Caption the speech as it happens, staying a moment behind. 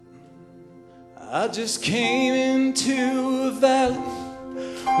I just came into a valley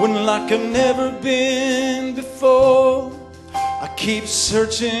when like I've never been before. I keep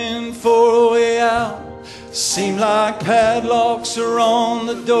searching for a way out. Seem like padlocks are on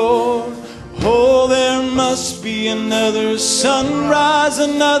the door. Oh, there must be another sunrise,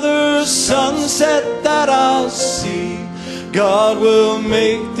 another sunset that I'll see. God will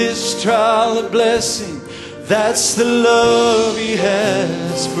make this trial a blessing. That's the love He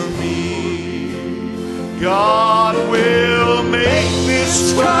has for me. God will make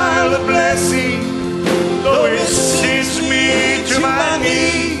this trial a blessing, though it sends me to my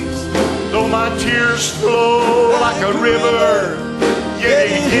knees, though my tears flow like a river, yet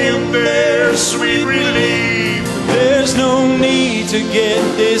in Him there's sweet relief. There's no need to get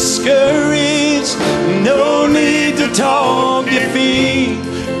discouraged, no need to talk defeat.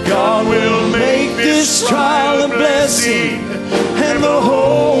 God will make this trial a blessing, and the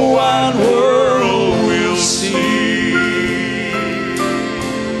whole wide world will see.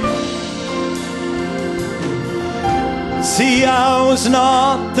 See, I was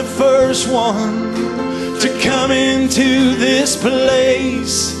not the first one to come into this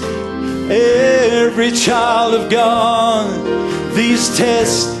place. Every child of God, these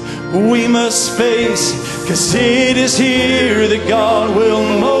tests we must face, 'cause it is here that God will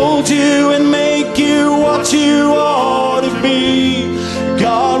mold you and make you what you ought to be.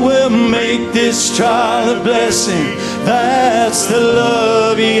 God will make this trial a blessing. That's the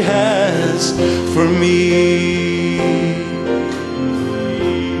love He has for me.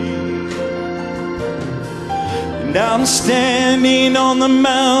 And I'm standing on the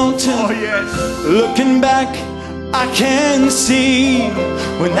mountain, Oh yes, looking back, I can see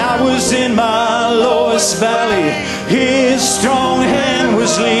when I was in my lowest valley, His strong hand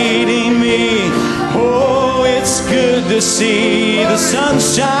was leading me. Oh, it's good to see the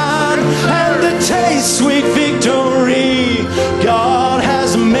sunshine and to taste sweet victory. God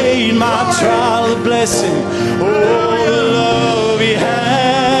has made my trial a blessing. Oh, the love He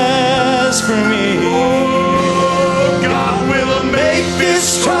has for me. God will make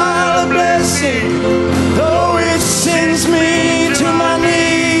this trial a blessing, Though it sends me to my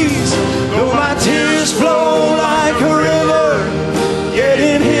knees, though my tears flow like a river, yet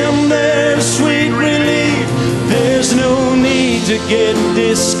in Him there's sweet relief. There's no need to get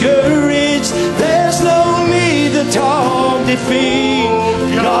discouraged, there's no need to talk defeat.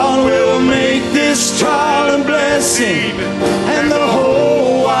 God will make this trial a blessing, and the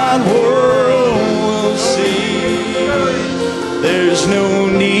whole wide world will see. There's no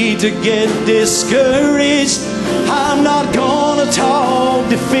need to get discouraged, I'm not gonna talk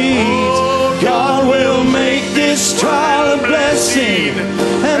defeat. God will make this trial a blessing,